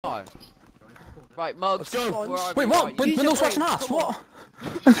on. Right, Mugs. Wait, what? We're not switching us. What?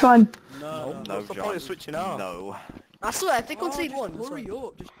 That's fine. No, what's the point of switching out? No. I swear, if they concede one, hurry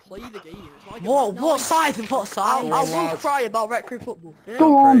up, just play the game. What side? What side? I won't cry about retro football.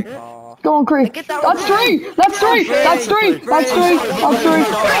 Go on. Go on, Chris. That's three! That's three! That's three! That's three! That's three!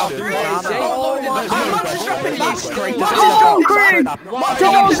 Come on, Chris!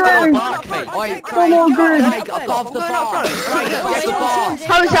 Come on, Chris! Come on, Chris!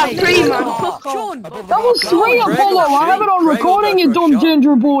 How was that 3, man? That was 3, Apollo! I have it on recording, you dumb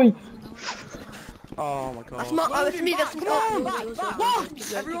ginger boy! Oh my god. That's not, it's me, that's me.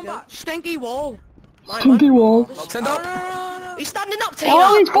 What? Everyone back. Stinky wall. Stinky wall. Send up. He's standing up, Tina.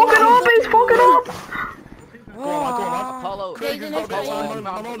 Oh, he's fucking up! He's fucking up! Go on, Apollo. Get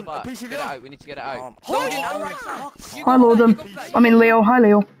it out. We need to get it out. Hi, Loden. I mean, Leo. Hi,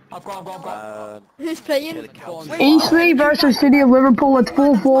 Leo. Who's playing? Eastleigh versus City of Liverpool. It's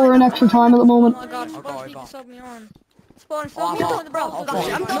 4-4 in extra time at the moment. Oh my god, sub me on. Spawn, sub me on the bro.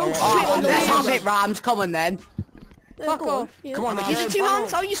 Let's have it, Rams. Come on then. Fuck off. Come on, Use the 2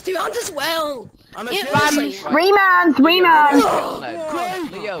 hands. I'll use 2 hands as well. Rams. 3 man. 3 man.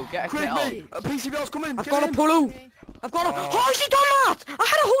 Leo, get a kit on. PCBL's coming. I've got a pulu. I've got a... How's he done that? I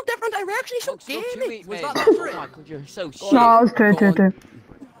had a whole different direction. He's so gamey. Was that not 3? Michael, you're so shit. No, it was 2.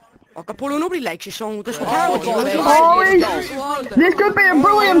 I've got pulu. Nobody likes your song. This one. Oh, this could be a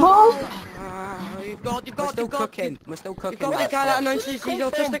brilliant ball. You've got, we're still cooking. We're still cooking. You've got the guy that announces he's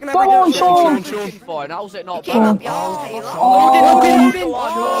autistic and Go on, Sean. Fine, how's it not Oh.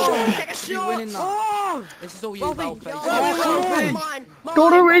 This is all you, Valface. Go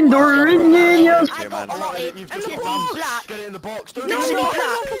to win, yes. Get it in the box. No,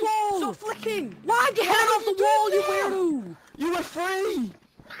 stop flicking. Why'd you head off the wall, you weirdo? You were free.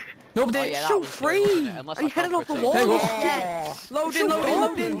 Nobody, so free. And you headed off the wall.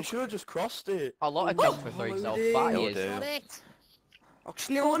 Loading. You should have just crossed it. A lot of jump for 3 self. That is. Oh,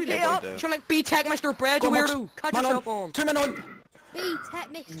 Snail, get up. You're like B-Tech Mr. Bread, you weirdo. Catch yourself on. 2 men on. B-Tech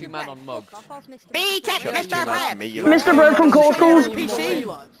Mr. 2 men on Mugs. B-Tech Mr. Bread. Mr. Bread from Coastal. PC.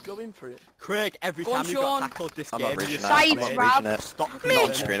 Go in for it. Craig, every time you got tackled this game, you Sides, Rab. stop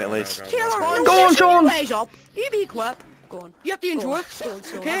not screen at least. Go on, Sean. You be equipped. Go on. You have to enjoy it.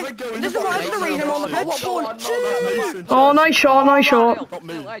 Okay? This is why the reason on the pitch. Oh, nice shot, nice shot.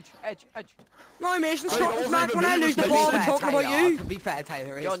 Edge. No, Mason, stop this match when I lose the ball and talking about you. To be fair,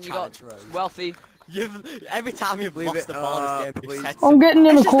 Taylor, John, you got wealthy. every time you've lost the ball in this game, I'm getting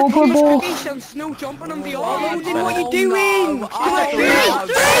in a corporate ball. Snow jumping on the all. What are you doing? 2. 2.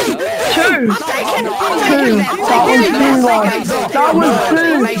 That was 2, lads. That was 2.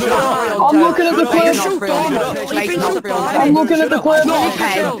 I'm looking at the clip. I'm looking at the clip.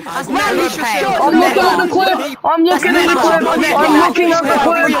 I'm looking at the clip. I'm looking at the clip. I'm looking at the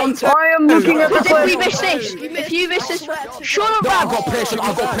clip. I am looking at the If we clip. miss this, if you miss this, shut up, I've Rab. got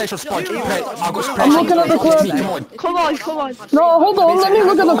pressure, Sponge. I've got I'm looking at the clip. Come on. No, hold on. Let me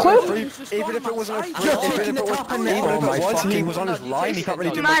look at the clip. Even if it wasn't a even if it was he was on his line, he can't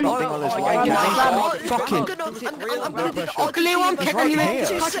really do nothing on his line. Fucking. Leo, I'm kicking you.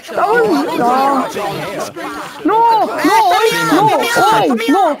 No,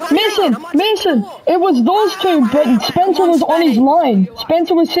 Mason, it was those 2, but Spencer was on his line.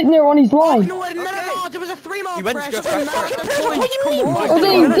 Spencer was sitting there on his line. No, there was a 3-man pressure. Oh,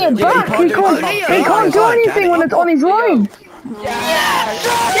 then he get back. He can't do anything when it's on his line. Yes!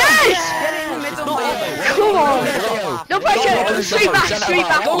 Come on. No pressure. Straight back. Straight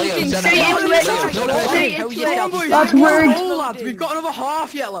into it. That's weird. We've got another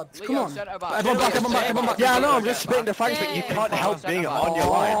half yet, lads. Come on. Everyone back. Yeah, I know, I'm just spitting the facts, but you can't help being on your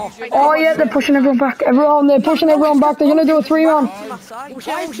line. Oh yeah, they're pushing everyone back. They're pushing everyone back. They're gonna do a 3-man.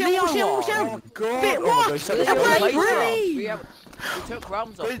 We took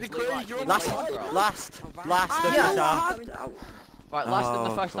Rams off. last Right, last in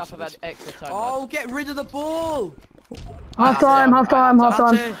the first half of extra time. Oh, get rid of the ball. Half time. Right,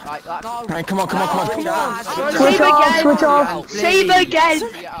 Come on. Switch off. Save again.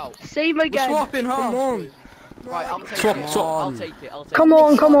 We're swapping, huh? Come on. Right, I'll take Swap. it. I'll take it. Come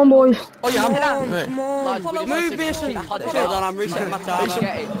on, boys. Oh, yeah, Lads, move, Mason. Hold on, I'm resetting my timer.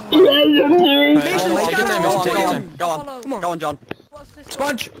 Go on, John.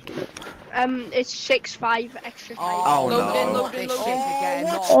 Sponge. It's 6-5 extra time. Oh, no.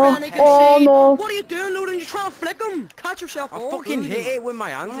 Oh no. What are you doing, Loden? You're trying to flick him. Catch yourself. I fucking hit it with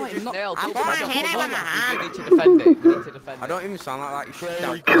my hands. Nailed. You need to defend it. I don't even sound like that. You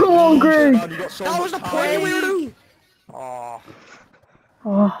should. Come on, Greg. That was the point, weirdo. Oh.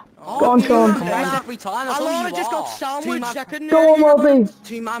 Go on, Sean. Every time. I just got sandwiched. I couldn't Go on, Wealthy.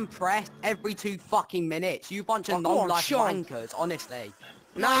 Two-man press every 2 fucking minutes. You bunch of non-life wankers, honestly.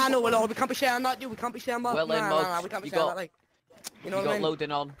 Nah, no, we can't be saying that, we can't be saying that. Well then, nah, we can't be saying that, like. You know what I mean?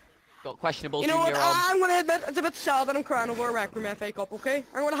 Loading on. Got questionable. You know what? Junior on. I'm gonna admit it's a bit sad that I'm crying over a Rec Room FA Cup, okay?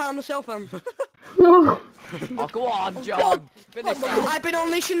 I'm gonna hand myself in. Oh, go on, John. Finish that. I've been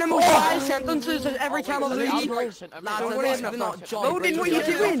unleashing the most vile sentences every time I've leave. Loading, What are you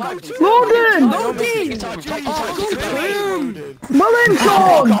doing? Loading! Loading! Well then,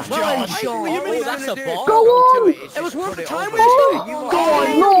 Sean! That's a ball. Go on! It was worth the time we Go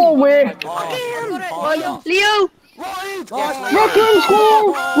on, no way! Leo! Rec Room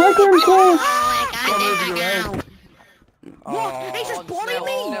score! Rec Room score! What? He just bloodied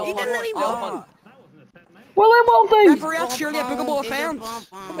me! He didn't let me run! Well then, Wealthy! Referee, that's surely a bookable offence.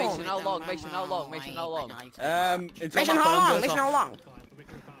 Mason, how long? Mason, how long? Mason, how long? Mason, how long? Mason, how long?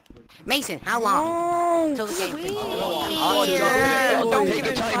 Mason, how long? Till the game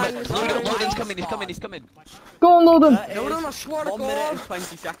Loading's coming, he's coming. Go on, Loading! Loading, I swear to 1 minute and God.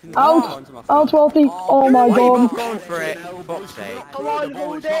 20 seconds. Out, Wealthy! Oh my God! Going for it. Fuck's sake. Come on,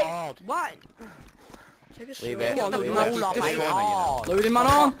 Loading! What? Leave it. Loading, man,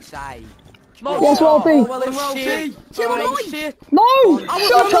 on. Yes, Wealthy! Well, then, well, see. No!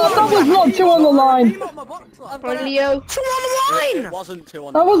 Shut up! That was not 2 on the line! For Leo. 2 on the line! It wasn't 2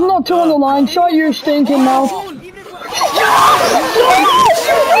 on the That was not 2 on the line. Shut your stinking mouth.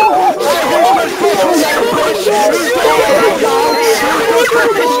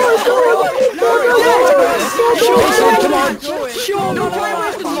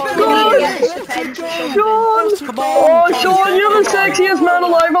 Oh, Sean, you're the sexiest man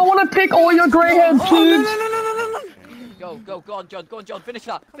alive. I want to pick all your grey head pubes. Go on, John, finish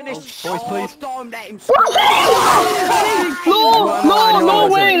that, finish. Boys, please. No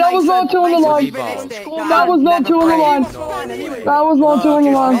way. That was not 2 on the line. That was not 2 on the line. That was not 2 on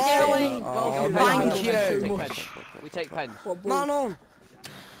the line. Thank you. We take pens. Man on.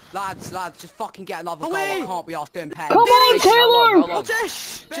 Lads, just fucking get another goal. I can't be asked doing pens. Come on, Taylor.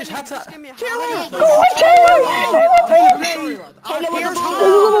 Just had to. Go on, Taylor.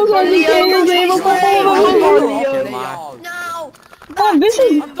 Oh, this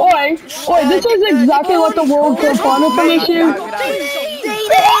is, oi, this is exactly like the World Cup final for this year.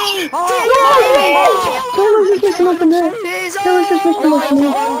 Taylor's just missing up in there. Taylor's just missing up in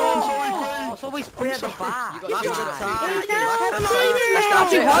there. It's always free at the back. That's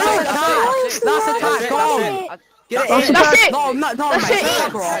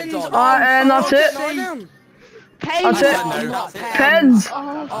it. And that's it. That's it. Pens.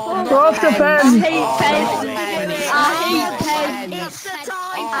 We're off to pens.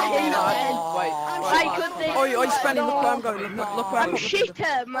 Wait. Oi, Spenny, look where I'm going. Look where I'm going.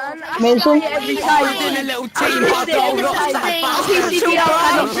 Shitter, man. Mason. Every time. We're doing a little team.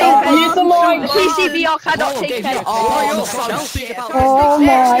 PCBR cannot take pens. Oh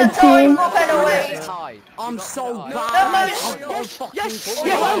my team. I'm so bad. Yes,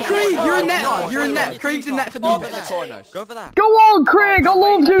 Craig, you're in net. You're in net. Craig's in net for the Go for that. Go on, Craig. I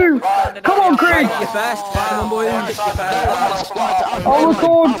love you. Come on, Craig. You first. Come on, boys. I'll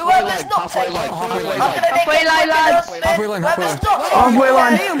record. Whoever's not taking it, I'm gonna make Halfway line, lads. Halfway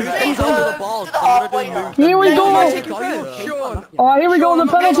line. Here we go. Oh, here we go. The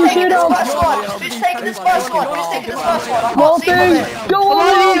penalty shootout. Who's taking this first one? Who's taking this first one? Walton, go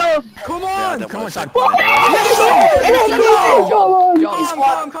on. Come on. Come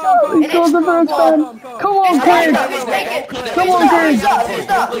on, Craig. Come on, Craig.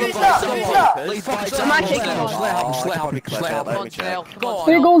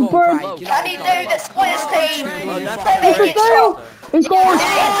 Here goes Bert. Can he do this for his team? It's a fail. He scores.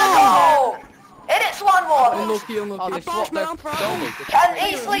 And it's 1-1. Can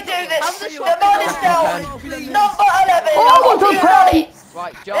Eastleigh do this? The man is down. Number 11. Oh, what a penalty.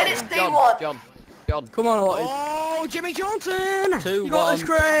 Right, And it's D1. John. Come on, oh, Jimmy Johnson. 2-1. You got this,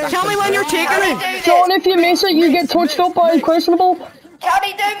 Craig. Tell me when you're taking it. John, if you miss it, you get touched up by questionable. Can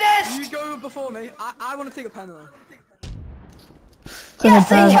he do this? You go before me. I want to take a penalty. It's a good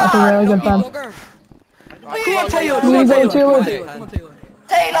pen. That's a really good pen. Come on, Taylor.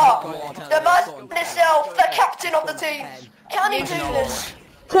 Taylor, the man himself, the captain of the team. Can he do this?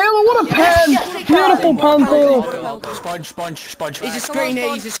 Taylor, what a pen! Beautiful pen, Taylor. Sponge. He's a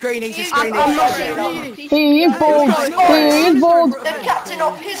screener. I'm not saying that. He is bold. He is bold. The captain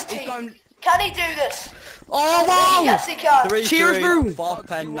of his team. Can he do this? Oh, wow! Yes, he can. 3, Cheers, 3, bro. fourth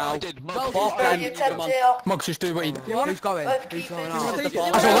pen now. Fourth Bro, pen, you come on. 10 tail. Mugs, just do what you do. Who's going? Both Who's keep going it. out?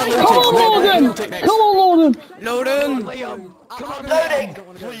 Come on, Logan! Come on, Logan! Loading! Loading.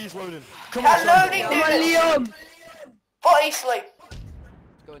 Please, Loden. Can loading do this? Liam. For Eastleigh.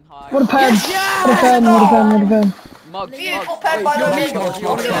 What a pen! What a pen, what a pen, what a pen. Mug, Beautiful pen by loading.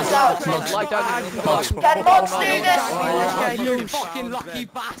 Look at this out. lie down in the mug. Can Mods do this? Yeah, You fucking lucky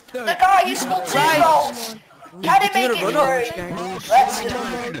The bastard! guy who scored 2 goals. Can he make it 3? Let's do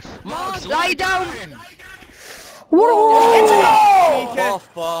it. Lie down. What a It's a goal! Fourth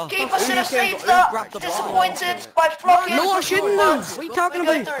bar. Keeper should have saved that. Disappointed by flocking. No, I shouldn't have! What are you talking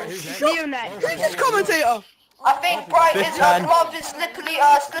about? Liam next. Who's this commentator? I think Bright is glove is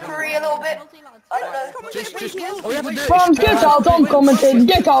slippery a little bit. I don't know. All we have to do Franz, get out, I'm commentating,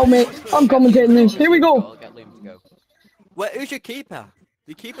 get out, mate. I'm commentating this. Here we go. I'll get Liam to go. Wait, who's your keeper?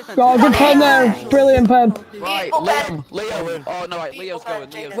 Your keeper's Oh, good pen there. Brilliant pen. Right, Beautiful pen. Liam. Oh no, right, Leo's going.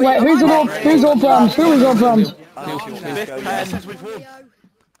 Leo's Wait, who's up? Who's up, Franz? Who is up, Franz? fifth pen.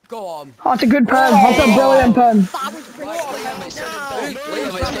 Go on. That's a good pen. That's a brilliant pen.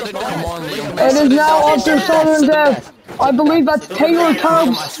 It is now up to Southern Death. I believe that's Taylor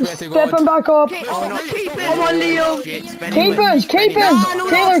Tubbs stepping back up. Come on, Leo. Keepers, keepers,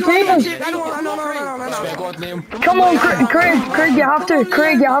 Taylor, keepers. Come on, Craig, you have to,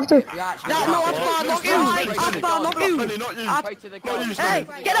 Craig, you have to. No, that's bad, not you. That's bad, not you. Right to the goal. Hey,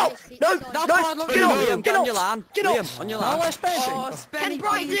 get up. No, that's bad, not you. Liam, Get on your up. land. Get up. Liam, on your land. Can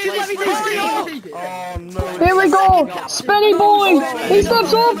Bright do everything? Oh, no. Here we go. Spinny boy. He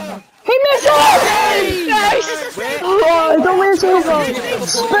steps up. He misses! Oh, don't miss over.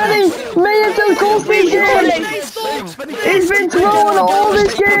 Spinny made it to goal game. He's been throwing all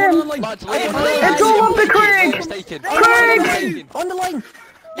this game. It's all up to Craig. Craig! On the line.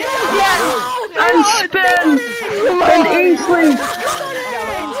 And Spin! And Eastleigh!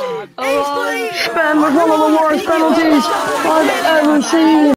 Spin was one of the worst penalties I've ever seen.